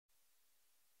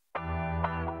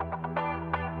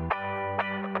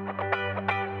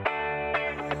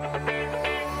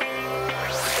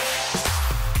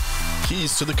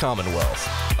Keys to the Commonwealth,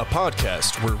 a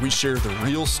podcast where we share the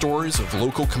real stories of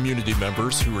local community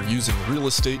members who are using real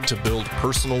estate to build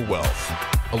personal wealth,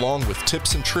 along with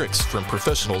tips and tricks from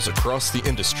professionals across the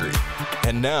industry.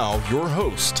 And now, your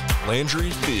host,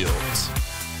 Landry Fields.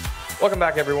 Welcome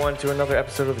back, everyone, to another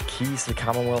episode of the Keys to the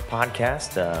Commonwealth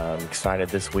podcast. I'm excited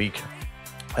this week.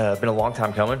 Been a long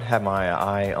time coming. Had my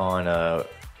eye on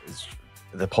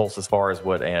the pulse as far as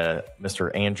what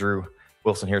Mr. Andrew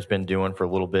Wilson here has been doing for a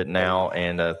little bit now,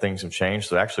 and things have changed.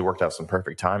 So it actually worked out some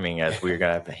perfect timing as we're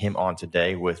going to have him on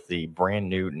today with the brand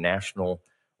new national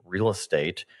real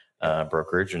estate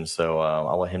brokerage. And so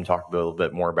I'll let him talk a little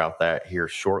bit more about that here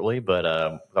shortly. But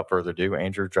without further ado,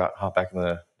 Andrew, hop back in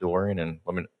the DeLorean and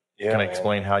let me kind of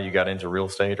explain how you got into real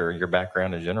estate or your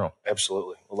background in general.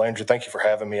 Absolutely. Well, Landry, thank you for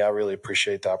having me. I really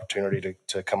appreciate the opportunity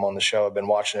to come on the show. I've been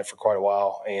watching it for quite a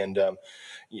while. And,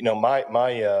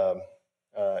 my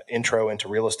intro into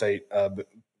real estate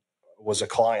was a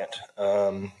client.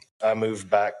 I moved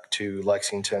back to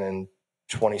Lexington in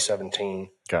 2017.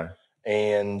 Okay.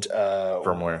 And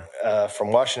from where?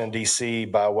 From Washington, D.C.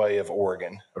 by way of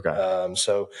Oregon. Okay.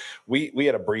 So we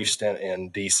had a brief stint in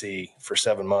D.C. for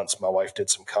 7 months. My wife did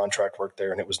some contract work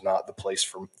there, and it was not the place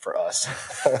for us.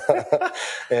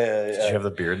 Did you have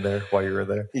the beard there while you were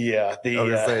there? Yeah.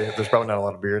 There's probably not a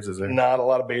lot of beards, is there? Not a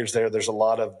lot of beards there. There's a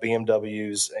lot of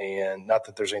BMWs, and not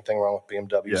that there's anything wrong with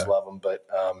BMWs. Love them, but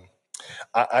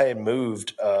I had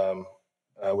moved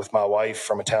with my wife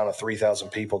from a town of 3,000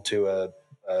 people to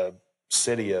a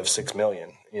city of 6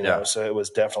 million, so it was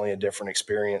definitely a different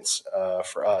experience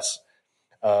for us.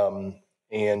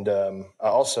 And I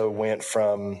also went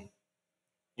from,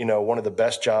 one of the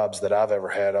best jobs that I've ever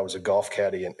had. I was a golf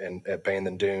caddy at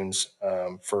Bandon Dunes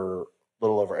for a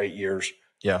little over 8 years.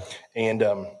 Yeah. And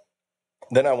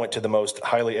then I went to the most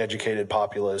highly educated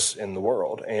populace in the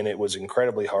world, and it was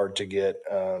incredibly hard to get,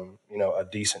 a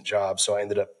decent job. So I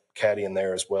ended up caddying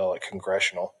there as well at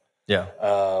Congressional. Yeah.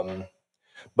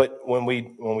 But when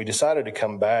we decided to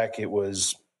come back, it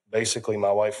was basically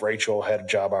my wife, Rachel, had a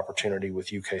job opportunity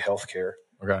with UK Healthcare.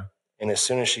 Okay. And as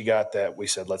soon as she got that, we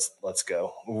said, let's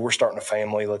go. We're starting a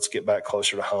family. Let's get back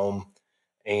closer to home.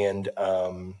 And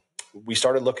we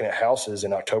started looking at houses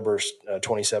in October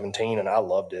 2017, and I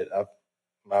loved it.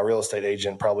 My real estate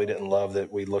agent probably didn't love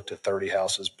that we looked at 30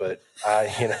 houses, but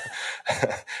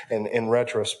and in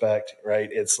retrospect, right,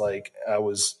 it's like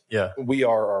we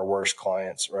are our worst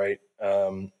clients, right?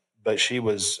 But she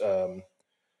was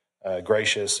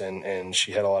gracious, and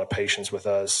she had a lot of patience with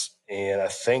us. And I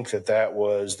think that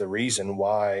was the reason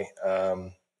why,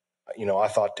 I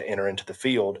thought to enter into the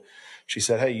field. She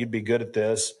said, "Hey, you'd be good at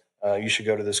this. You should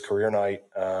go to this career night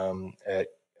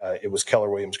it was Keller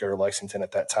Williams Greater Lexington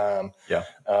at that time." Yeah.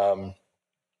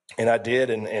 And I did,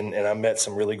 and I met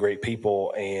some really great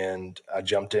people, and I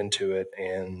jumped into it,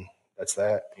 and that's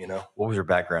that, What was your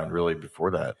background really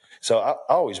before that? So I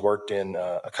always worked in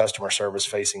a customer service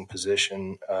facing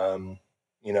position.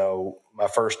 My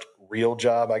first real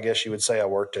job, I guess you would say, I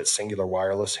worked at Singular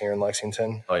Wireless here in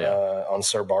Lexington. Oh, yeah. On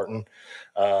Sir Barton.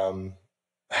 I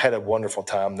had a wonderful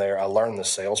time there. I learned the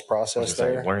sales process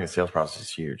there. Learning the sales process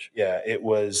is huge. Yeah, it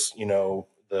was,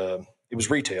 it was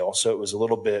retail, so it was a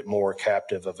little bit more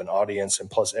captive of an audience, and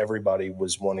plus everybody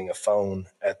was wanting a phone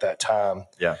at that time.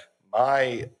 Yeah.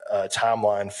 My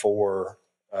timeline for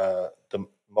the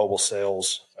mobile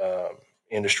sales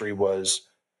industry was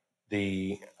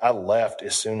I left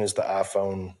as soon as the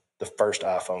first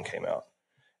iPhone came out.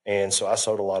 And so I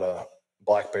sold a lot of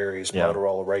Blackberries,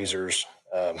 Motorola Razors,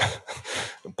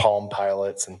 Palm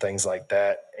Pilots, and things like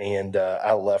that. And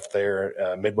I left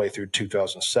there midway through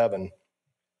 2007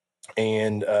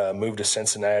 and moved to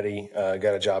Cincinnati,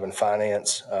 got a job in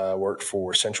finance, worked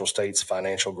for Central States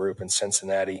Financial Group in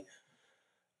Cincinnati,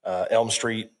 Elm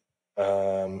Street,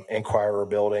 Inquirer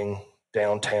Building,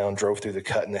 downtown, drove through the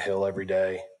Cut in the Hill every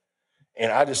day.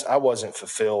 And I wasn't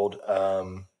fulfilled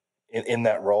in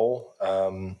that role.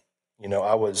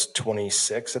 I was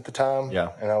 26 at the time. Yeah.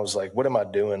 And I was like, what am I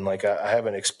doing? Like, I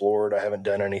haven't explored. I haven't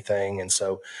done anything. And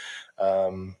so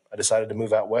I decided to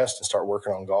move out west and start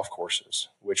working on golf courses,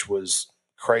 which was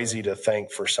crazy to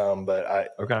think for some,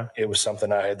 but it was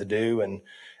something I had to do, and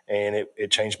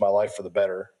it changed my life for the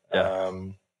better. Yeah.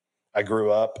 I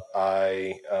grew up.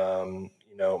 I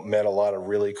met a lot of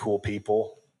really cool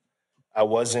people. I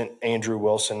wasn't Andrew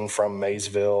Wilson from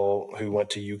Maysville who went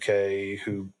to UK,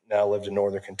 who now lived in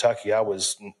Northern Kentucky.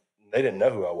 They didn't know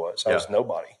who I was. I was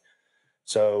nobody.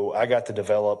 So I got to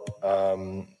develop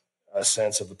a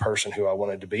sense of the person who I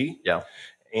wanted to be. Yeah.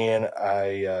 And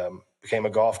I became a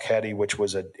golf caddy, which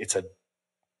was an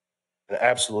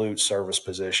absolute service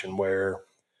position where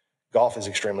golf is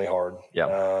extremely hard.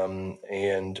 Yeah.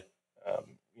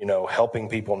 Helping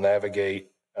people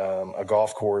navigate a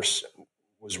golf course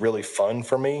was really fun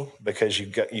for me because you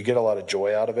get a lot of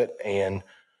joy out of it, and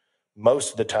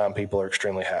most of the time people are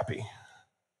extremely happy.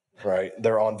 Right,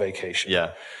 they're on vacation.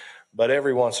 Yeah. But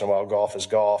every once in a while, golf is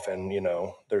golf, and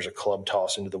there's a club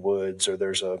toss into the woods, or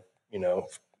there's a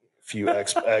few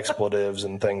expletives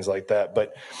and things like that.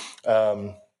 But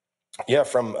I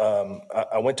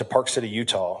went to Park City,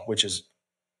 Utah, which is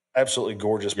absolutely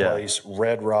gorgeous place.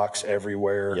 Red rocks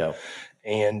everywhere. Yeah.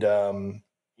 And a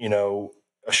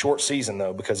short season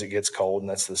though, because it gets cold, and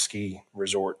that's the ski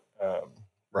resort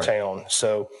town.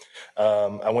 So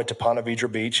I went to Ponte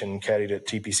Vedra Beach and caddied at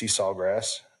TPC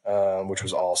Sawgrass, which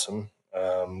was awesome.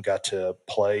 Got to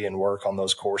play and work on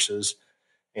those courses.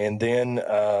 And then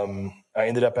I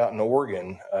ended up out in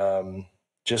Oregon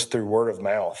just through word of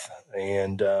mouth.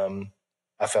 And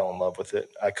I fell in love with it.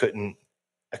 I couldn't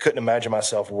imagine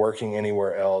myself working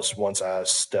anywhere else once I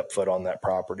stepped foot on that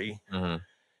property. Mm-hmm.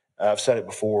 I've said it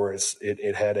before.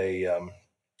 It had a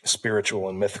spiritual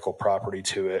and mythical property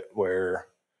to it where,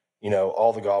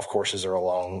 all the golf courses are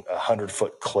along a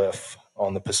 100-foot cliff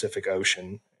on the Pacific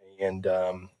Ocean. And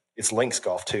it's links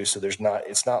golf too. So it's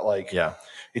not like,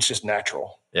 it's just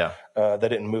natural. Yeah. They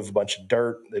didn't move a bunch of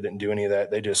dirt. They didn't do any of that.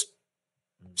 They just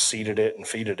seeded it and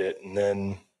feeded it. And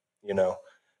then,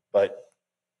 but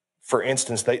for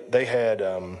instance, they had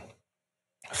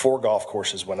 4 golf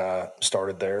courses when I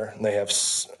started there, and they have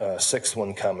a 6th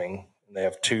one coming, and they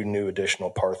have 2 new additional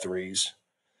par 3s.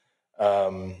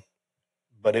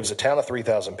 But it was a town of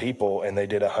 3,000 people, and they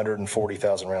did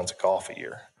 140,000 rounds of golf a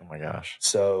year. Oh my gosh.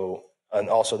 So, and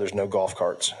also there's no golf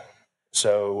carts.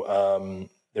 So,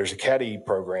 there's a caddy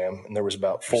program, and there was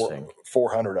about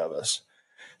 400 of us.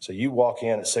 So you walk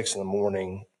in at 6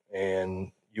 a.m.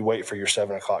 and you wait for your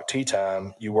 7 o'clock tee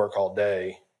time. You work all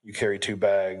day. You carry 2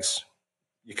 bags.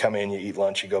 You come in, you eat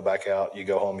lunch, you go back out, you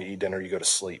go home, you eat dinner, you go to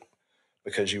sleep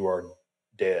because you are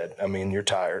dead. I mean, you're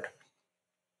tired.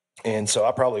 And so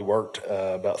I probably worked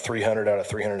about 300 out of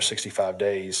 365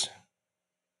 days,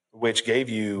 which gave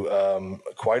you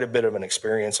quite a bit of an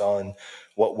experience on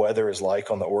what weather is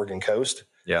like on the Oregon coast.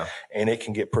 Yeah. And it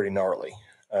can get pretty gnarly.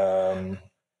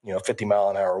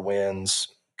 50-mile-an-hour winds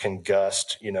can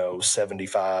gust,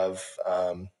 75.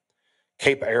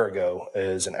 Cape Arago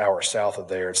is an hour south of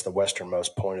there. It's the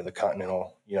westernmost point of the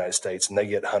continental United States, and they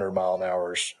get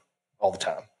 100-mile-an-hours all the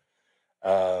time.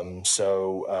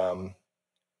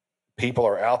 People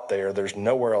are out there. There's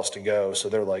nowhere else to go, so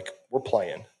they're like, we're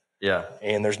playing. Yeah.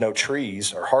 And there's no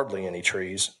trees or hardly any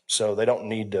trees, so they don't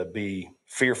need to be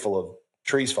fearful of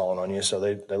trees falling on you, so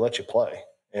they let you play.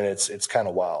 And it's kind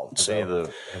of wild. Have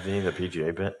any of the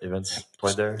PGA events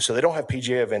played there? So they don't have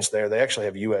PGA events there. They actually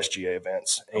have USGA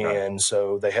events. Okay. And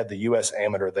so they had the US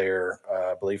Amateur there,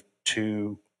 I believe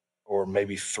 2 or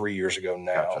maybe 3 years ago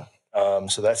now. Gotcha.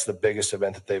 So that's the biggest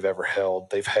event that they've ever held.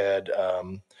 They've had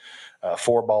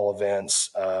 4-ball events,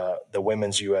 the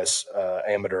women's US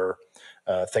Amateur,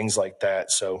 things like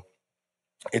that. So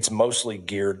it's mostly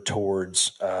geared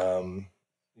towards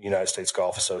United States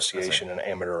Golf Association and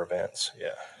amateur events. Yeah.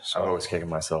 So I'm always kicking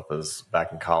myself as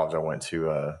back in college, I went to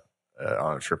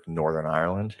on a trip to Northern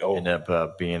Ireland. Ended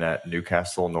up being at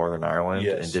Newcastle, Northern Ireland,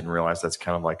 and didn't realize that's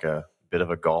kind of like a bit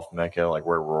of a golf mecca, like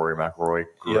where Rory McIlroy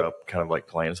grew up, kind of like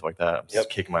playing stuff like that. I'm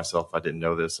just kicking myself. I didn't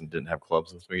know this and didn't have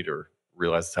clubs with me to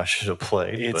realize I should have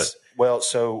played.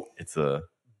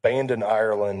 Bandon,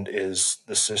 Ireland is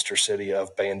the sister city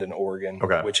of Bandon, Oregon,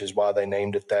 which is why they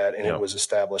named it that. And it was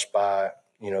established by,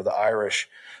 the Irish.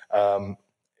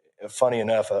 Funny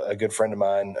enough, a good friend of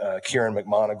mine, Kieran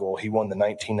McMonagle, he won the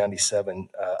 1997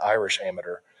 Irish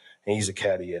Amateur, and he's a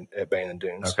caddy at Bandon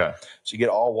Dunes. Okay. So you get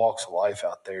all walks of life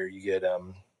out there. You get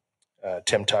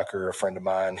Tim Tucker, a friend of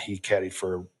mine, he caddied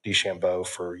for DeChambeau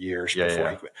for years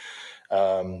before he quit.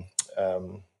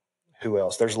 Who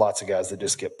else? There's lots of guys that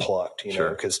just get plucked,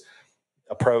 because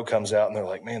a pro comes out and they're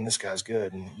like, man, this guy's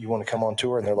good. And you want to come on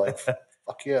tour? And they're like,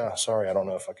 fuck yeah. Sorry, I don't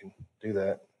know if I can do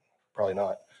that. Probably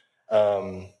not.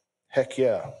 Heck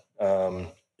yeah.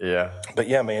 But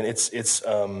yeah, man, it's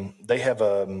they have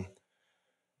a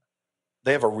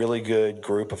really good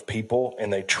group of people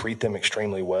and they treat them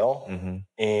extremely well. Mm-hmm.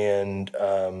 And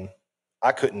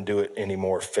I couldn't do it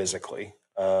anymore physically.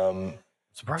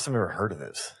 Surprised I've never heard of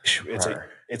this.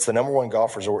 It's the number 1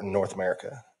 golf resort in North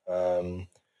America.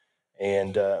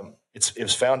 It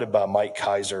was founded by Mike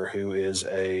Kaiser, who is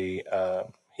he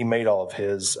made all of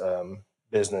his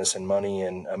business and money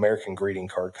in American Greeting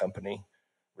Card Company,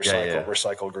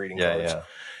 recycled greeting cards. Yeah.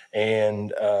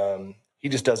 And he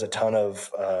just does a ton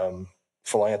of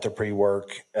philanthropy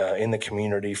work in the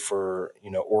community for,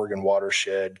 Oregon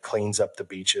Watershed, cleans up the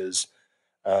beaches.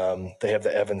 They have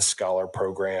the Evans Scholar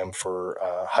Program for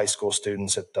high school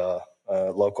students at the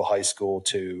local high school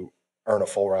to earn a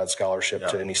full ride scholarship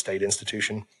to any state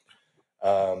institution.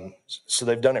 So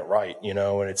they've done it right,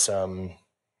 and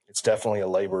it's definitely a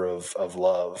labor of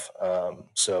love.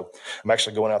 So I'm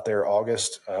actually going out there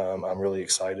August. I'm really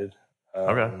excited.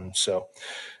 So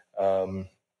I'm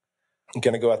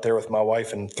going to go out there with my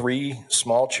wife and 3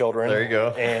 small children. There you go.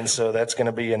 And so that's going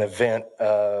to be an event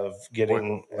of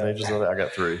getting. I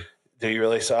got 3. Do you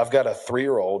really? So I've got a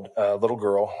 3-year-old little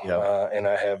girl, and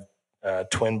I have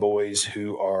twin boys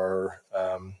who are.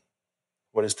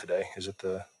 What is today? Is it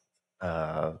the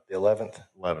 11th?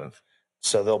 11th.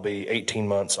 So they'll be 18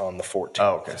 months on the 14th.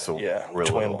 Oh, okay. So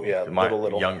twin. Little. Yeah, my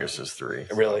little. youngest is 3.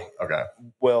 So. Really? Okay.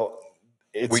 Well,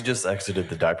 we just exited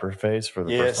the diaper phase for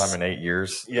the first time in 8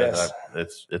 years. Yes,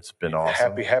 it's been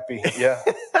awesome. Happy. Yeah,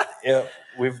 yeah.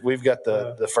 We've got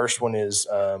the first one is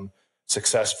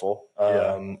successful,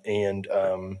 and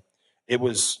it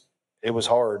was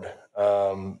hard.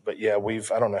 But yeah,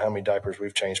 I don't know how many diapers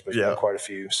we've changed, but quite a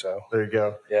few. So there you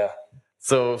go. Yeah.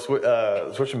 So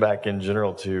switching back in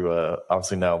general to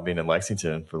obviously now being in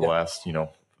Lexington for the last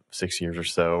 6 years or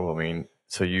so. I mean,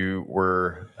 so you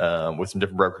were with some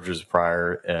different brokerages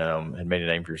prior, had made a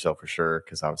name for yourself for sure,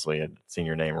 because obviously I had seen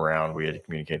your name around. We had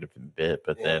communicated a bit,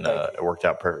 but then it worked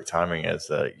out perfect timing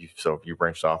as you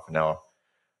branched off and now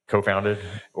co-founded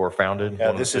or founded.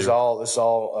 Yeah, this is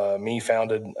all me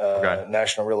founded.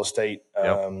 National Real Estate.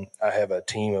 I have a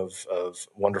team of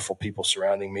wonderful people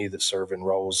surrounding me that serve in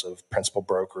roles of principal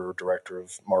broker, director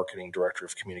of marketing, director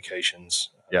of communications,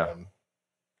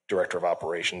 director of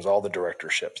operations, all the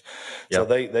directorships. So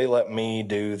they let me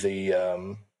do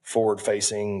the forward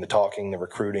facing, the talking, the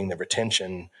recruiting, the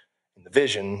retention, and the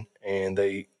vision, and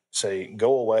they say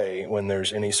go away when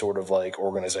there's any sort of like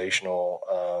organizational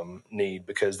need,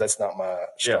 because that's not my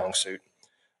strong suit.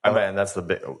 I mean, that's the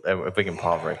big. If we can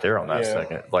pause right there on that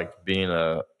second, like being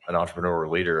an entrepreneur or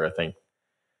leader, I think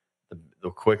the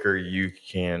quicker you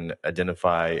can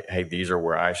identify, hey, these are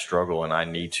where I struggle and I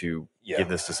need to give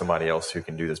this to somebody else who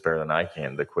can do this better than I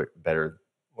can, the better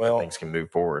things can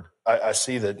move forward. I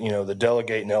see that, the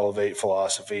delegate and elevate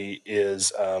philosophy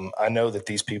is, I know that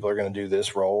these people are going to do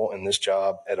this role and this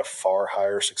job at a far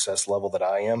higher success level than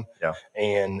I am. Yeah.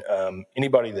 And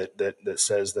anybody that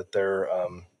says that they're,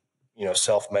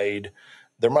 self-made,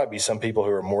 there might be some people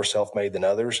who are more self-made than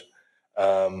others,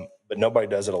 but nobody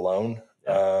does it alone.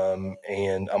 Yeah.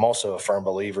 And I'm also a firm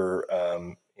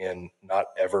believer in not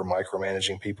ever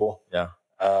micromanaging people. Yeah.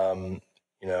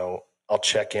 I'll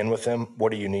check in with them.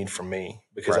 What do you need from me?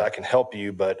 Because I can help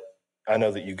you, but I know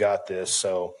that you got this.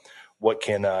 So what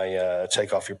can I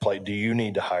take off your plate? Do you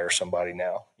need to hire somebody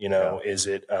now? Is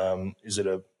it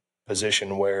a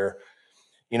position where,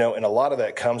 and a lot of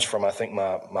that comes from, I think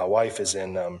my wife is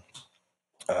in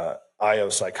IO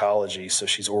psychology. So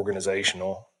she's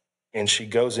organizational, and she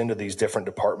goes into these different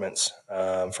departments.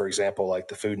 For example, like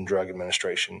the Food and Drug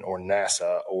Administration or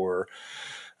NASA or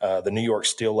the New York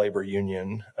Steel Labor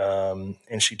Union,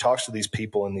 and she talks to these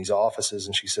people in these offices,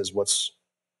 and she says, "What's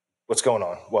going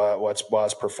on? Why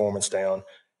is performance down?" And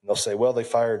they'll say, "Well, they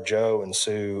fired Joe and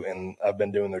Sue, and I've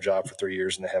been doing their job for 3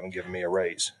 years, and they haven't given me a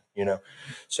raise."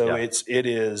 So it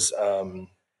is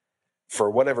for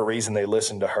whatever reason they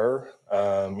listen to her.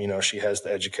 She has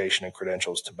the education and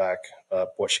credentials to back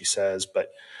up what she says,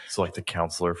 but it's like the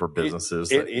counselor for businesses.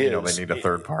 They need a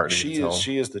third party.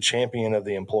 She is the champion of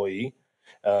the employee.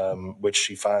 Which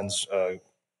she finds a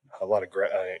lot of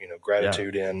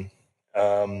gratitude in.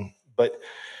 But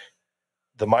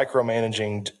the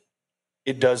micromanaging,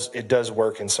 it does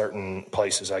work in certain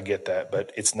places. I get that,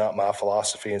 but it's not my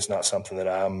philosophy. It's not something that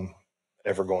I'm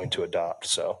ever going to adopt.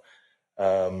 So,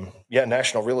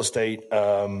 National Real Estate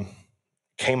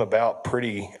came about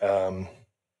pretty kind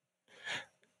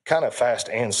of fast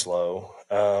and slow.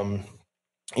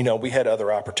 We had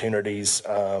other opportunities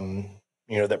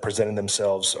that presented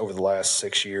themselves over the last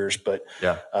 6 years. But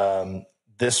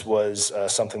this was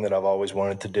something that I've always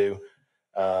wanted to do.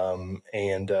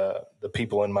 And the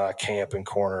people in my camp and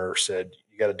corner said,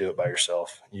 you got to do it by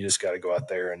yourself. You just got to go out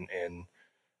there and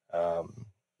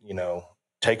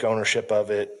take ownership of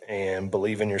it and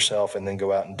believe in yourself, and then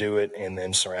go out and do it, and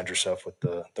then surround yourself with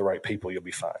the right people. You'll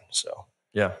be fine. So,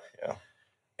 yeah.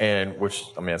 And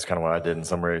that's kind of what I did in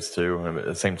some ways too. And at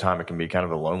the same time, it can be kind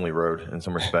of a lonely road in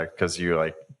some respect, because you're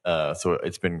like, so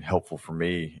it's been helpful for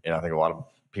me. And I think a lot of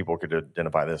people could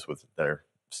identify this with their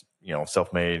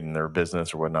self-made in their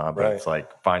business or whatnot, but it's like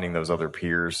finding those other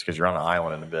peers, because you're on an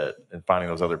island in a bit, and finding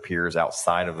those other peers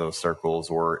outside of those circles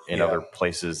or in other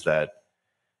places that,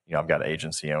 I've got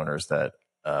agency owners that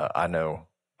I know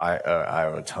I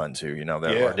owe a ton to, that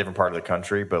are a different part of the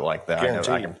country, but like that, I know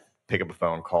I can pick up a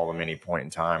phone, call them any point in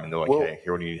time, and they're like, hey,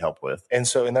 here, what do you need help with? And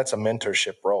that's a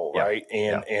mentorship role, right?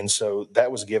 And so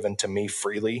that was given to me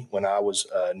freely when I was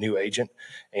a new agent,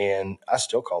 and I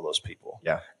still call those people.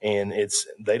 Yeah. And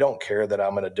they don't care that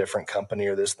I'm in a different company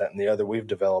or this, that, and the other. We've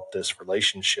developed this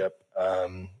relationship.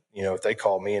 If they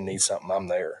call me and need something, I'm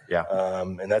there. Yeah.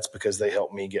 And that's because they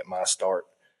helped me get my start.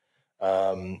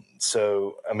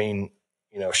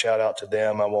 Shout out to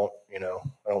them. I don't want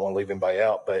to leave anybody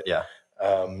out, but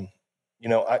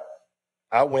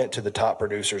I went to the top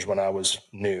producers when I was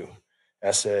new.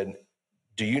 I said,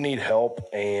 do you need help?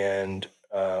 And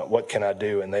what can I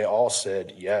do? And they all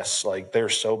said yes. Like, they're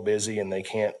so busy and they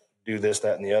can't do this,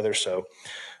 that, and the other. So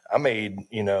I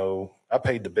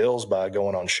paid the bills by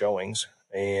going on showings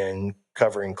and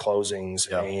covering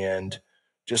closings and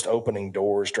just opening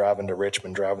doors, driving to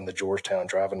Richmond, driving to Georgetown,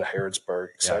 driving to Harrodsburg,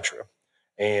 et cetera.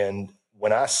 And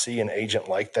when I see an agent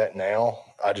like that now,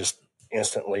 I just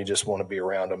instantly just want to be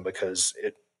around them, because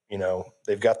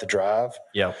they've got the drive.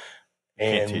 Yeah.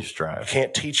 And can't teach drive. You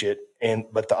can't teach it.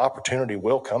 But the opportunity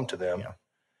will come to them. Yeah.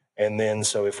 And then,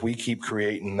 so if we keep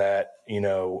creating that,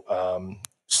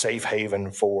 safe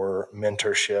haven for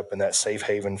mentorship and that safe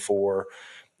haven for,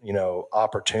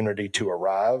 opportunity to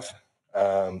arrive,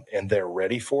 and they're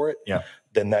ready for it,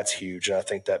 then that's huge. And I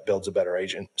think that builds a better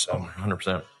agent. So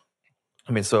 100%.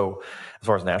 I mean, so as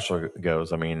far as Nashville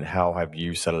goes, how have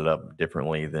you set it up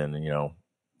differently than,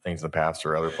 things in the past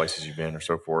or other places you've been or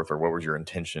so forth? Or what were your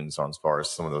intentions on as far as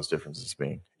some of those differences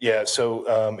being? Yeah.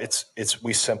 So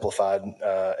we simplified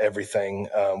everything.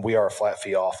 We are a flat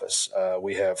fee office.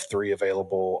 We have 3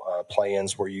 available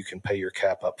plans where you can pay your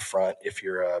cap up front if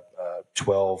you're a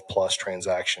 12 plus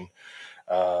transaction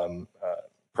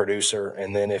producer.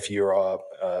 And then if you're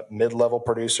a mid-level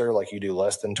producer, like you do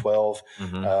less than 12,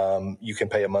 you can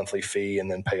pay a monthly fee and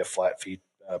then pay a flat fee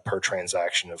per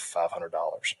transaction of $500.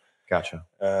 Gotcha.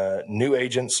 New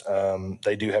agents,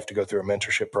 they do have to go through a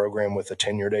mentorship program with a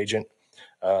tenured agent,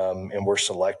 and we're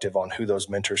selective on who those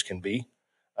mentors can be.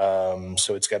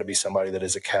 So it's got to be somebody that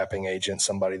is a capping agent,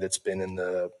 somebody that's been in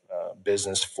the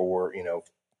business for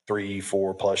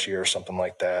 3-4 plus years, something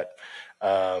like that,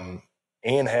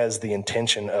 and has the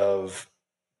intention of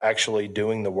actually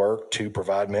doing the work to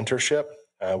provide mentorship.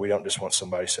 We don't just want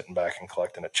somebody sitting back and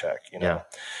collecting a check,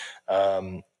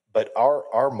 But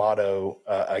our motto,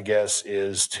 I guess,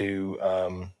 is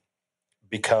to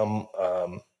become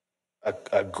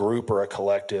a group or a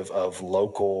collective of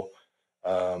local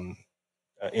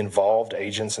involved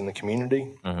agents in the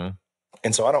community. Mm-hmm.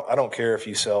 And so I don't care if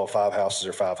you sell 5 houses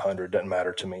or 500, doesn't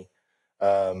matter to me.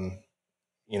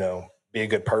 Be a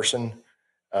good person,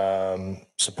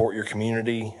 support your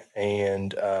community,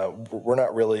 and we're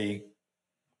not really,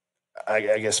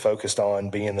 I guess, focused on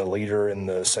being the leader in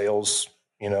the sales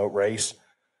race.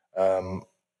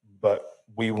 But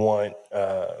we want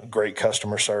great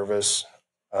customer service,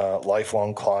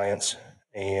 lifelong clients,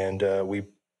 and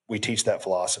we teach that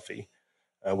philosophy.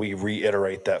 We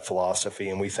reiterate that philosophy,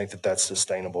 and we think that that's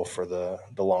sustainable for the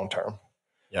long term.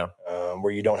 Yeah.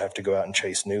 Where you don't have to go out and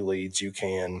chase new leads. You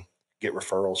can get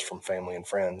referrals from family and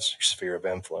friends, your sphere of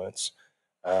influence.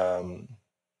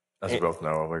 As we both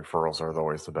know, referrals are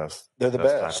always the best. They're the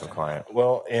best type of client.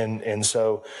 Well, and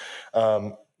so,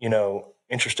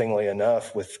 interestingly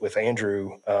enough, with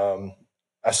Andrew,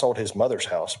 I sold his mother's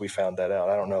house. We found that out.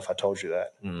 I don't know if I told you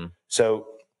that. Mm-hmm. So,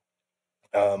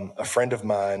 a friend of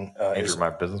mine, Andrew, my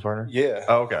business partner. Yeah.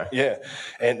 Oh, okay. Yeah.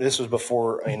 And this was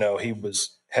before, he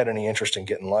had any interest in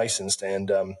getting licensed.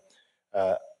 And,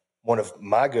 one of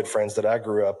my good friends that I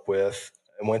grew up with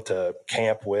and went to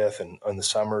camp with and in the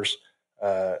summers,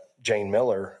 Jane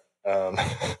Miller,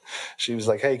 she was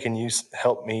like, hey, can you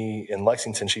help me in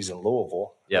Lexington? She's in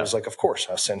Louisville. Yeah. I was like, of course.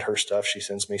 I send her stuff. She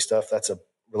sends me stuff. That's a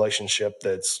relationship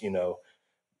that's,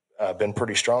 been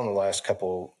pretty strong the last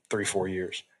 3-4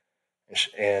 years.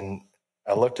 And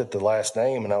I looked at the last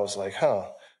name and I was like,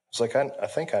 I was like, I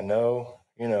think I know,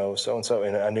 so-and-so.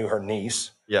 And I knew her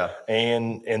niece. Yeah.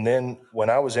 And then when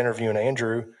I was interviewing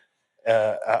Andrew,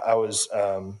 I was,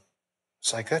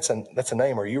 it's like, that's a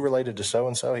name. Are you related to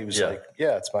so-and-so? He was like,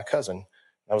 yeah, it's my cousin.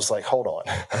 I was like, hold on.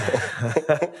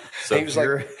 So he was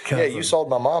like, yeah, you sold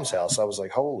my mom's house. I was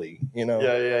like, holy,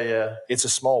 Yeah. It's a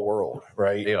small world,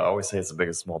 right? I always say it's the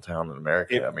biggest small town in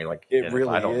America. It really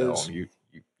I don't is. know.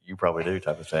 You probably do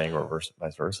type of thing, or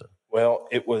vice versa. Well,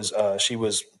 it was, she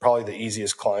was probably the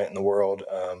easiest client in the world.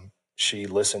 She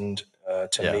listened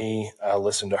to me. I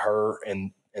listened to her,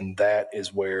 and that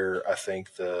is where I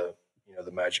think the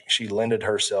magic. She lended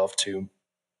herself to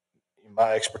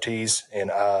my expertise,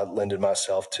 and I lended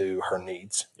myself to her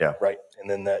needs. Yeah. Right. And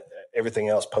then that everything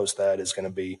else post that is going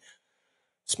to be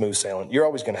smooth sailing. You're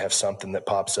always going to have something that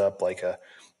pops up, like a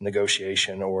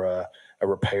negotiation or a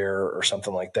repair or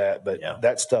something like that. But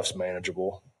that stuff's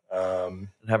manageable.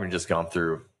 Having just gone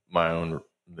through my own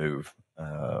move,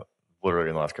 literally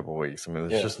in the last couple of weeks, I mean,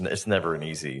 it's never an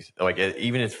easy, like,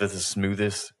 even if it's the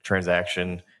smoothest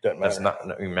transaction, that's not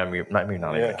maybe not even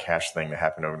a cash thing that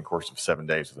happened over the course of 7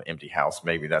 days with an empty house.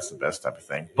 Maybe that's the best type of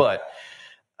thing. But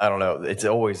I don't know. There's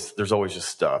always just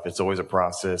stuff. It's always a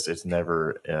process. It's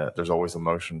never, there's always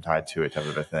emotion tied to it type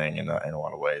of a thing in a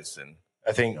lot of ways. And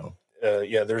I think,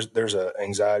 there's a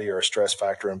anxiety or a stress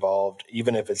factor involved,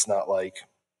 even if it's not like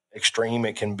extreme.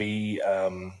 It can be,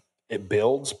 it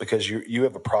builds because you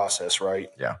have a process, right?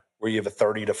 Yeah. Where you have a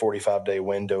 30 to 45 day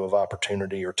window of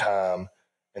opportunity or time.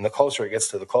 And the closer it gets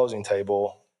to the closing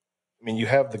table, I mean, you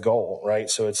have the goal, right?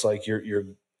 So it's like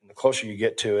the closer you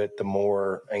get to it, the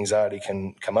more anxiety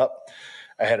can come up.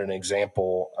 I had an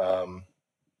example.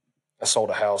 I sold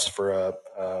a house for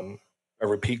a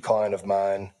repeat client of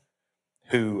mine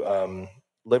who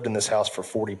lived in this house for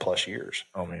 40 plus years.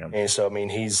 Oh man! And so, I mean,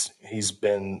 he's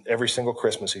been every single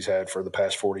Christmas he's had for the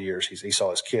past 40 years. He saw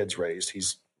his kids raised.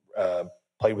 He's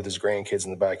played with his grandkids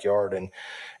in the backyard, and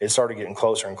it started getting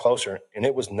closer and closer. And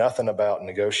it was nothing about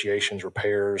negotiations,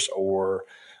 repairs, or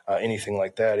anything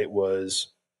like that. It was,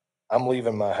 I'm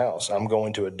leaving my house. I'm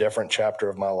going to a different chapter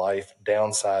of my life,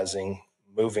 downsizing,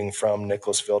 moving from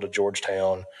Nicholasville to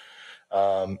Georgetown.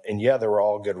 And there were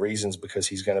all good reasons because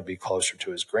he's going to be closer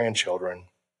to his grandchildren,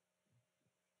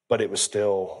 but it was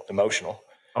still emotional.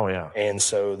 Oh yeah. And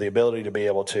so the ability to be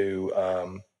able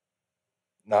to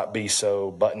not be so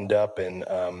buttoned up and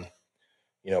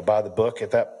by the book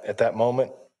at that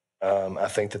moment, I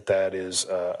think that is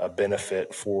a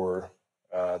benefit for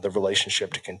the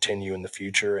relationship to continue in the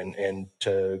future and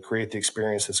to create the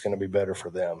experience that's going to be better for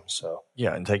them. So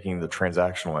and taking the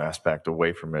transactional aspect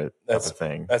away from it, that's a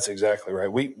thing. That's exactly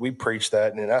right. We preach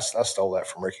that, and I stole that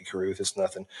from Ricky Caruth. It's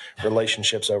nothing.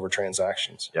 Relationships over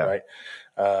transactions, right?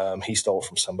 He stole it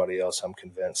from somebody else, I'm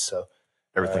convinced. So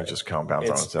everything just compounds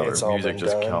on itself. Music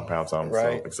just compounds on itself,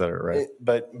 right? Et cetera, right?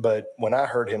 But when I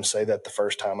heard him say that the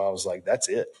first time, I was like, that's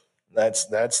it. That's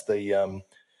the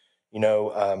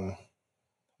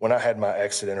when I had my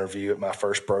exit interview at my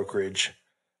first brokerage,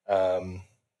 they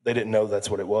didn't know that's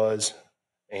what it was.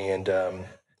 And,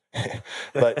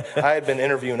 but I had been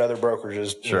interviewing other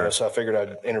brokerages, so I figured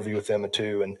I'd interview with them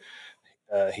too. And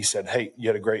he said, "Hey, you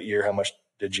had a great year. How much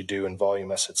did you do in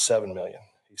volume?" I said, $7 million.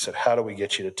 He said, "How do we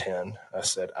get you to 10?" I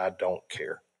said, "I don't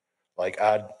care. Like,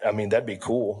 I mean, that'd be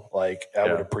cool. Like, I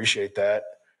would appreciate that.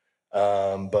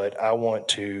 But I want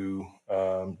to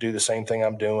do the same thing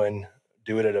I'm doing,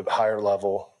 do it at a higher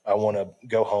level. I want to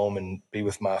go home and be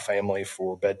with my family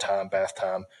for bedtime, bath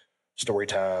time, story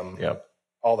time,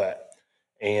 all that."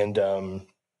 And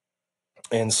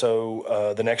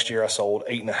so the next year I sold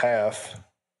 8.5,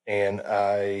 and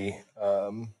I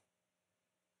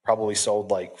probably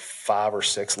sold like 5 or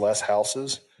 6 less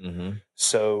houses. Mm-hmm.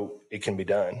 So it can be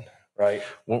done, right?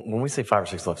 When we say 5 or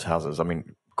 6 less houses, I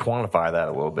mean, quantify that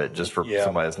a little bit just for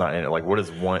somebody that's not in it. Like, what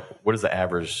is the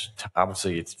average?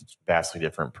 Obviously, it's vastly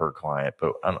different per client,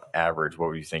 but on average, what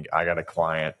would you think? I got a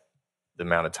client, the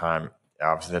amount of time.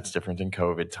 Obviously, that's different than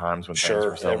COVID times when things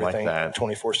were something like that.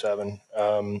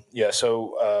 24/7.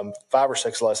 So 5 or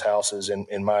 6 less houses,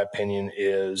 in my opinion,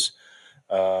 is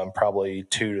probably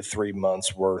 2 to 3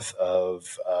 months worth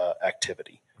of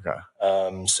activity. Okay.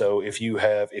 So if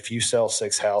you sell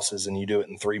 6 houses and you do it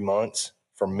in 3 months,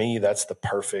 for me, that's the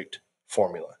perfect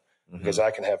formula. Because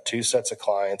I can have 2 sets of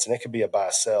clients, and it could be a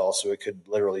buy-sell, so it could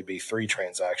literally be 3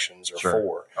 transactions or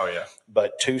 4. Oh, yeah.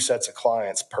 But 2 sets of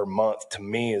clients per month, to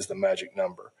me, is the magic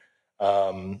number.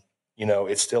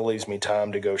 It still leaves me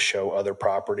time to go show other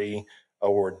property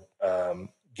or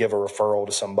give a referral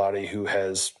to somebody who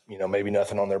has, maybe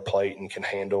nothing on their plate and can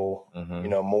handle,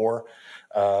 more.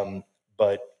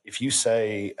 But if you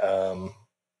say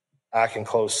I can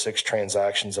close 6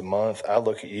 transactions a month, I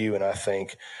look at you and I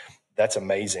think, that's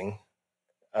amazing.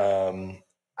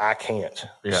 I can't.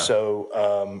 Yeah.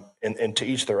 So, and to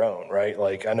each their own, right?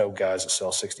 Like, I know guys that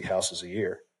sell 60 houses a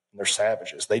year, and they're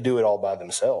savages. They do it all by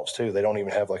themselves too. They don't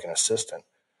even have like an assistant.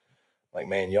 Like,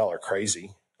 man, y'all are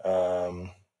crazy.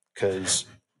 Cause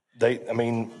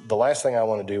the last thing I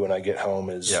want to do when I get home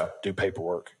is do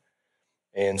paperwork.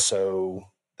 And so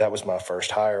that was my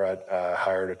first hire. I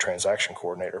hired a transaction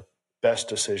coordinator. Best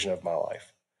decision of my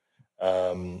life.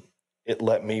 it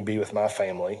let me be with my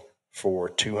family for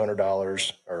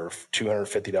 $200 or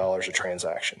 $250 a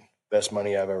transaction. Best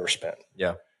money I've ever spent.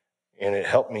 Yeah. And it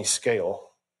helped me scale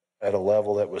at a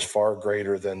level that was far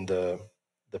greater than the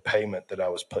payment that I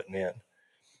was putting in.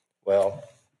 Well,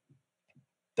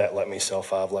 that let me sell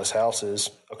 5 less houses.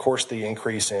 Of course, the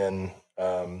increase in,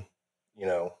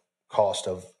 cost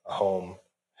of a home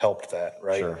helped that,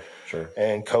 right? Sure.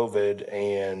 And COVID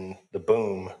and the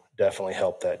boom definitely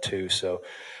helped that too. So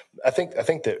I think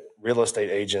that real estate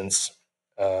agents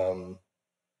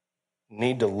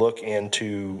need to look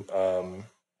into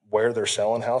where they're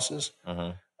selling houses.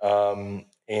 And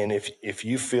if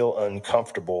you feel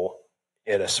uncomfortable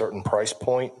at a certain price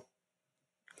point,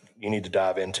 you need to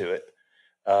dive into it.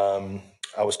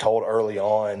 I was told early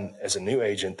on as a new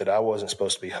agent that I wasn't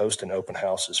supposed to be hosting open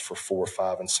houses for $400,000,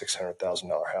 $500,000, and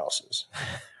 $600,000 houses.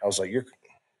 I was like,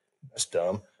 that's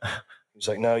dumb. He's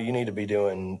like, no, you need to be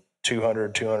doing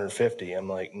 200, 250. I'm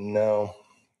like, no.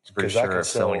 Pretty sure if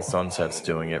Selling Sunset's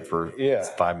doing it for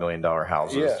 $5 million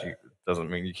houses, doesn't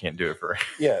mean you can't do it for.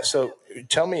 Yeah. So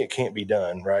tell me it can't be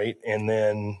done. Right. And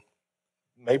then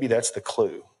maybe that's the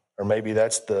clue, or maybe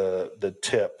that's the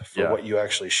tip for what you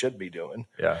actually should be doing.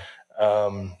 Yeah.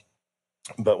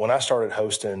 But when I started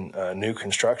hosting new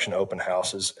construction open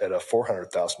houses at a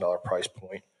 $400,000 price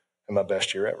point, in my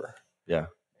best year ever. Yeah.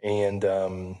 And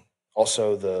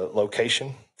also the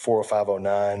location,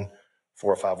 40509,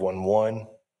 40511,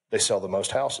 they sell the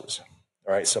most houses.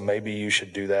 All right. So maybe you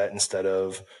should do that instead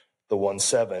of the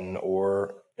 17,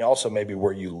 or also maybe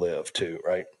where you live too.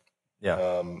 Right.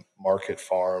 Yeah. Market,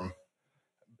 farm.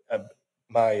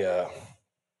 My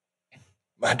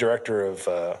director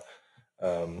of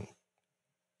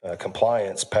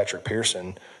compliance, Patrick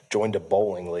Pearson, joined a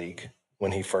bowling league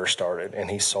when he first started, and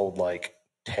he sold like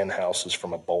 10 houses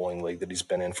from a bowling league that he's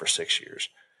been in for 6 years.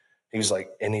 He was like,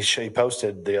 and he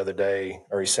posted the other day,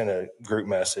 or he sent a group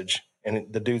message,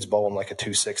 and the dude's bowling like a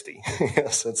 260.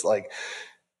 So it's like,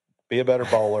 be a better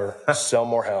bowler, sell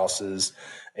more houses.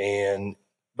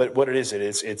 But what it is,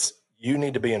 it's you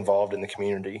need to be involved in the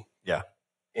community. Yeah.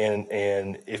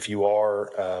 And if you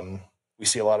are, we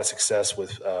see a lot of success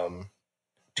with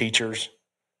teachers,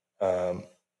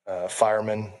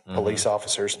 firemen, police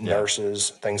officers,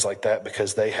 nurses, things like that,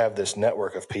 because they have this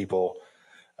network of people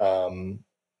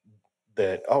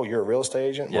that, oh, you're a real estate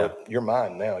agent? Well, you're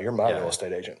mine now. You're my real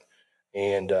estate agent.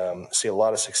 And see a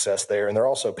lot of success there. And there are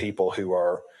also people who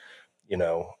are,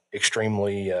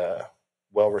 extremely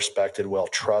well-respected,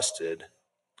 well-trusted.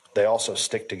 They also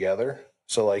stick together.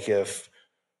 So like if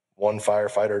one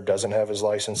firefighter doesn't have his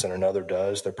license and another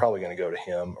does, they're probably going to go to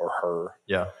him or her.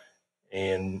 Yeah.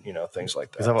 And, things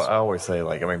like that. Because I always say,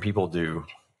 people do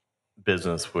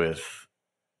business with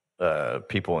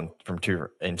people in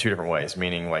two different ways,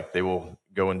 meaning like they will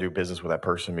go and do business with that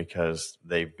person because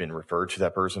they've been referred to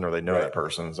that person or they know that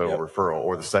person. So referral,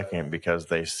 or the second, because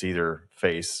they see their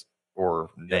face or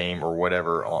name or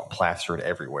whatever plastered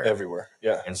everywhere.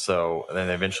 Yeah. And so then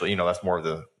eventually, that's more of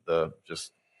the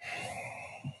just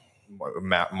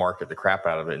market the crap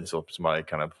out of it until somebody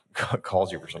kind of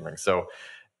calls you for something. So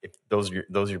if those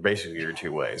are basically your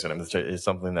two ways. And if it's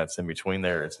something that's in between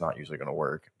there, it's not usually going to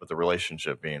work. But the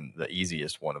relationship being the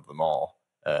easiest one of them all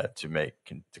to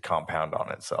compound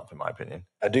on itself, in my opinion.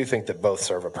 I do think that both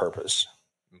serve a purpose.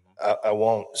 I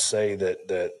won't say that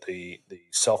the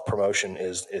self-promotion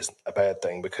is a bad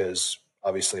thing, because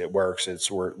obviously it works.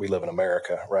 We live in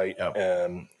America, right? Yep.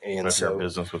 And if you're a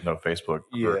business with no Facebook,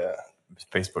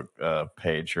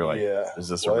 page, you're like, is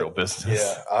this a real business?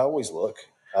 Yeah, I always look.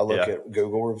 I look at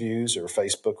Google reviews or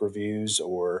Facebook reviews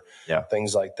or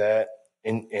things like that.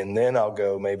 And then I'll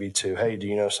go maybe to, hey, do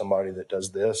you know somebody that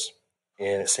does this?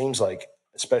 And it seems like,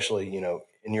 especially,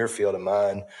 in your field and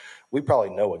mine, we probably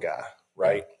know a guy,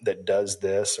 right, that does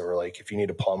this, or like if you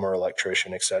need a plumber,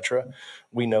 electrician, etc.,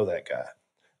 we know that guy.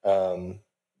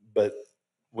 But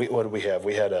what did we have?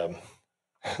 We had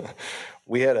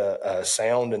a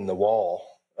sound in the wall,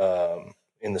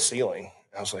 in the ceiling.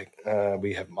 I was like,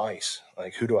 we have mice.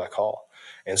 Like, who do I call?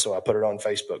 And so I put it on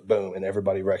Facebook, boom, and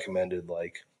everybody recommended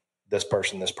like this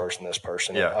person, this person, this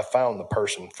person. Yeah. I found the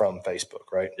person from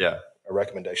Facebook, right? Yeah. A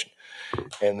recommendation.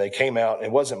 And they came out, and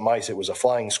it wasn't mice, it was a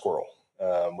flying squirrel,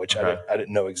 which I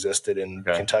didn't know existed in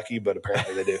Kentucky, but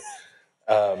apparently they do.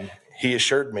 He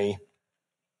assured me,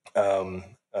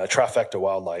 Trifecta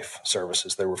Wildlife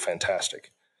Services, they were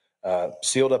fantastic.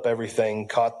 Sealed up everything,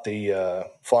 caught the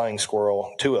flying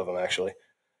squirrel, 2 of them actually,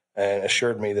 and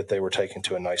assured me that they were taken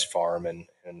to a nice farm and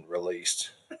released,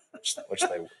 which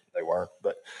they weren't.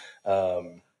 But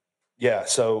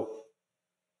so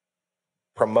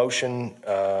promotion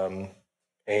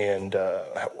and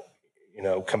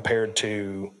compared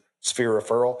to sphere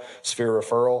referral,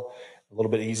 a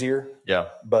little bit easier. Yeah.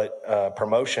 But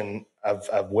promotion,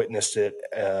 I've witnessed it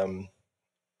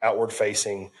outward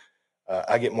facing.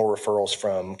 I get more referrals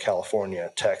from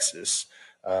California, Texas,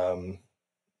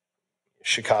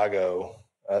 Chicago.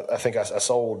 I think I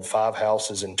sold 5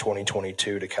 houses in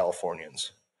 2022 to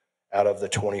Californians out of the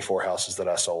 24 houses that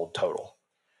I sold total.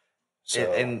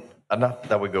 So, and not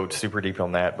that we go super deep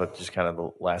on that, but just kind of the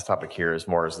last topic here is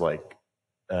more as like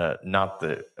not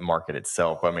the market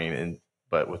itself. I mean,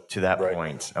 but to that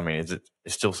point, I mean, it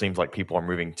still seems like people are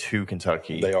moving to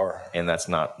Kentucky. They are. And that's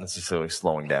not necessarily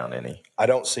slowing down any. I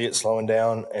don't see it slowing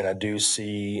down. And I do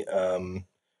see,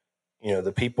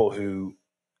 the people who,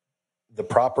 the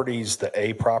properties, the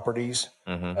A properties,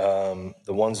 the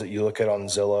ones that you look at on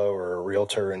Zillow or a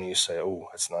realtor and you say, oh,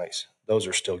 that's nice. Those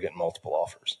are still getting multiple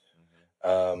offers.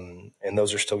 And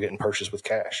those are still getting purchased with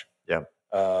cash. Yeah.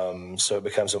 So it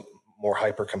becomes a more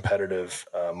hyper competitive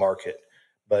market.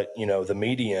 But, the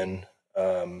median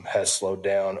has slowed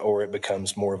down, or it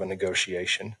becomes more of a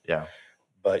negotiation. Yeah.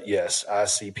 But yes, I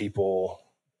see people,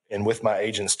 and with my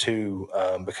agents too,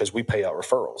 because we pay out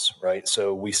referrals, right?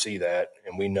 So we see that,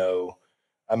 and we know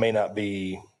I may not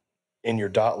be in your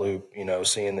dot loop,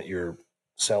 seeing that you're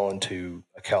selling to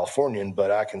a Californian,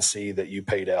 but I can see that you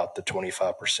paid out the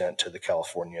 25% to the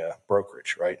California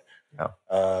brokerage, right? Yeah.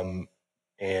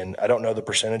 And I don't know the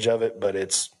percentage of it, but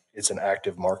it's an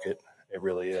active market. It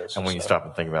really is. And when you stop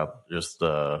and think about just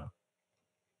not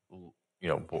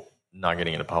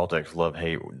getting into politics, love,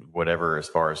 hate, whatever, as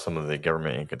far as some of the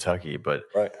government in Kentucky, but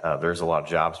there's a lot of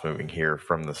jobs moving here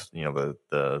from this,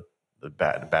 the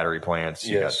battery plants.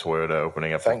 You got Toyota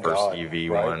opening up the first EV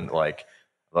one. Like,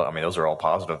 I mean, those are all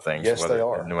positive things. Yes, they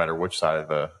are. No matter which side of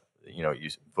the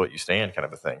foot you stand, kind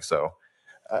of a thing. So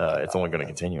it's only going to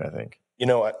continue, I think.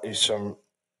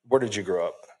 Where did you grow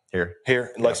up? Here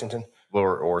in Lexington.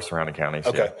 Or surrounding counties.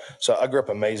 Okay. Yeah. So I grew up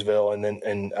in Maysville,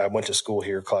 and I went to school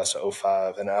here, class of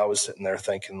 05, and I was sitting there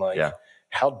thinking,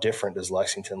 how different does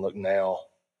Lexington look now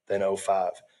than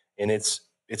 05? And it's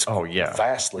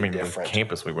vastly different. The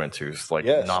campus we went to is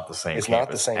not the same. It's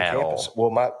not the same campus. All.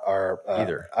 Well,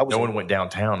 either. No one went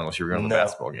downtown unless you were going to the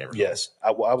basketball game. Yes,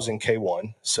 I was in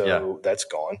K1, so that's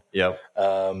gone. Yep.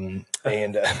 And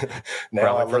now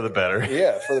probably for the better.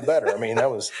 Yeah, for the better. I mean,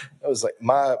 that was like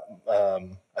my.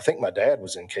 I think my dad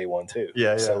was in K1 too.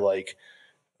 Yeah. So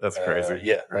that's crazy.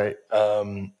 Yeah. Right.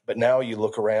 But now you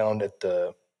look around at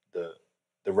the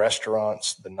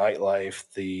restaurants, the nightlife,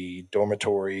 the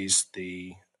dormitories,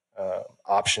 the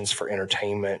options for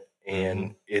entertainment,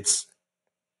 and it's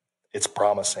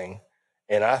promising.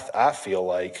 And I feel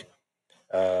like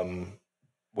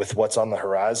with what's on the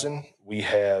horizon, we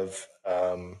have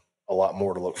a lot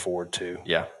more to look forward to.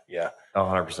 Yeah.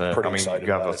 100%. Pretty excited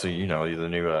about it. So the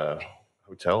new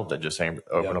hotel that just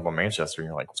opened up on Manchester, and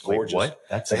you're like, gorgeous. What?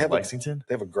 That's in Lexington?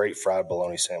 They have a great fried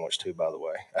bologna sandwich too, by the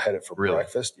way. I had it for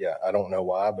breakfast. Yeah, I don't know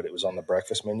why, but it was on the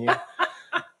breakfast menu.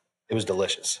 It was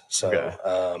delicious. So,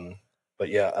 but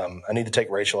I need to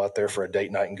take Rachel out there for a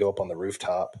date night and go up on the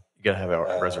rooftop. You got to have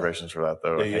reservations for that,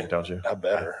 though, I think, don't you? I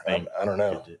better. I don't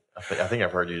know. I think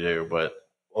I've heard you do, but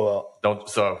don't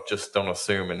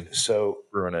assume and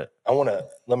ruin it.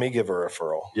 Let me give her a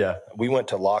referral. Yeah. We went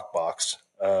to Lockbox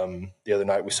the other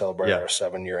night. We celebrated our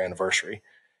 7-year anniversary,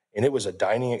 and it was a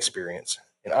dining experience.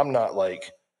 And I'm not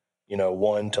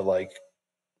one to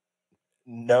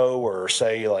know or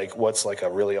say what's a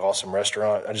really awesome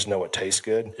restaurant. I just know it tastes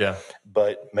good. Yeah.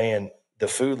 But man, the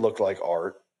food looked like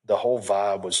art. The whole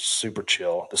vibe was super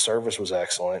chill. The service was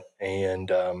excellent.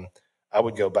 And, I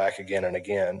would go back again and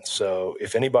again. So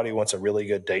if anybody wants a really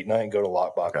good date night, go to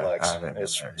Lockbox Lex.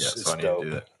 It's so I dope. need to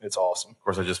do that. It's awesome. Of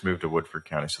course, I just moved to Woodford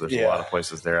County, so there's a lot of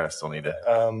places there I still need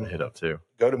to hit up too.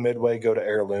 Go to Midway, go to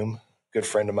Heirloom. Good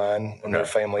friend of mine and their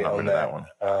family own that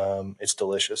one. It's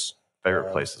delicious.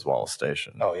 Favorite place is Wallace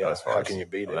Station. Oh, yeah. How can you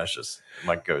beat it? That's just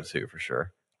my go-to for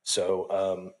sure.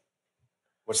 So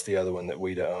what's the other one that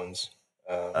WIDA owns?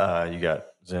 You got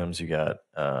Zim's, you got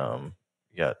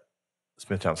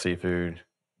Smithtown Seafood,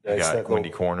 you got Windy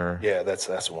Corner. Yeah,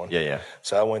 that's one. Yeah.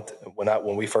 So I went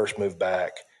when we first moved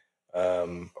back,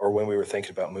 or when we were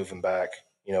thinking about moving back.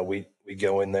 We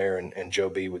go in there and Joe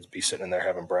B would be sitting in there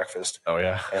having breakfast. Oh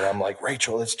yeah. And I'm like,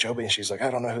 Rachel, it's Joe B. And she's like,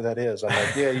 I don't know who that is. I'm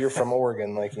like, yeah, you're from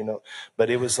Oregon, But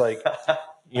it was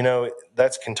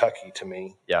that's Kentucky to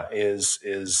me. Yeah. Is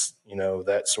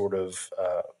that sort of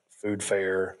food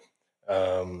fair.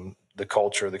 The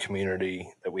culture, the community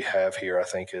that we have here, I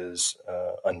think is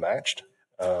unmatched.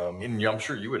 And I'm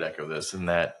sure you would echo this in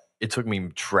that it took me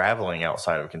traveling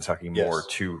outside of Kentucky more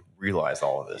to realize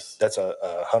all of this. That's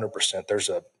 100%. There's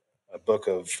a book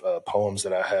of poems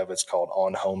that I have. It's called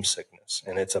On Homesickness,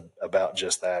 and it's about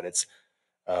just that. It's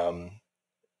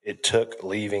it took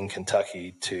leaving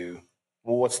Kentucky to,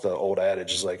 well, what's the old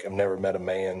adage? Is like, I've never met a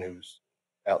man who's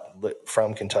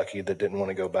from Kentucky that didn't want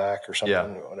to go back or something. Yeah.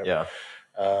 Or whatever.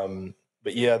 Yeah.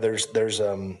 But yeah, there's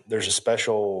a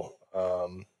special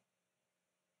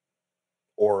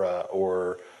aura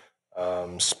or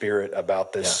spirit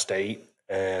about this state,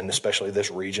 and especially this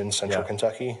region, Central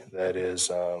Kentucky, that is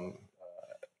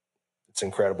it's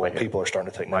incredible. Like, people are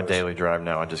starting to take my notice. daily drive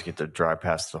now. I just get to drive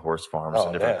past the horse farms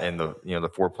and the the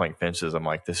 4-plank fences. I'm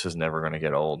like, this is never going to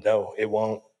get old. No, it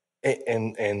won't.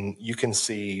 And you can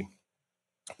see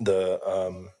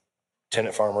the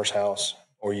tenant farmer's house,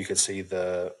 or you could see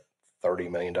the $30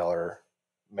 million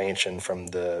mansion from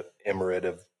the Emirate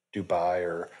of Dubai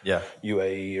or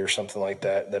UAE or something like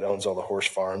that owns all the horse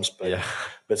farms.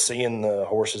 But seeing the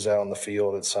horses out on the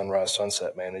field at sunrise,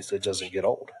 sunset, man, it doesn't get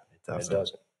old. It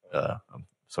doesn't. I'm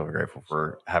so grateful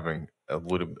for having a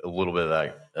little bit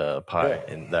of that pie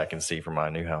and that I can see from my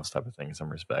new house type of thing in some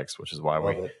respects, which is why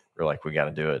we're like, we got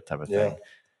to do it type of thing.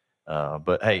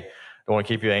 But hey, don't want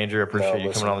to keep you, Andrew. I appreciate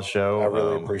you coming on the show. I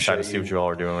really appreciate it. Excited to see what you all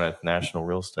are doing at National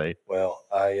Real Estate. Well,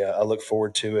 I look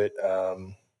forward to it.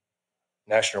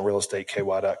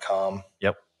 NationalRealEstateKY.com.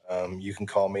 Yep. You can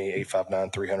call me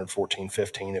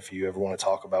 859-300-1415 if you ever want to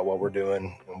talk about what we're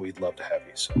doing, and we'd love to have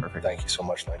you. So perfect. Thank you so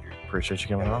much, Landry. Appreciate you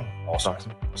coming on. Awesome.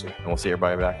 See you. And we'll see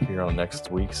everybody back here on next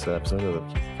week's episode of the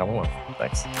Commonwealth.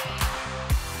 Thanks.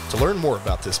 To learn more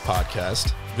about this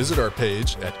podcast, visit our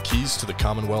page at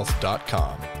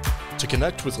keystothecommonwealth.com. To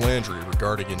connect with Landry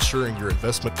regarding insuring your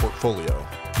investment portfolio,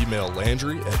 email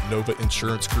Landry at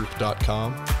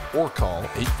novaInsuranceGroup.com or call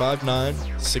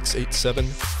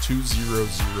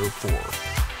 859-687-2004.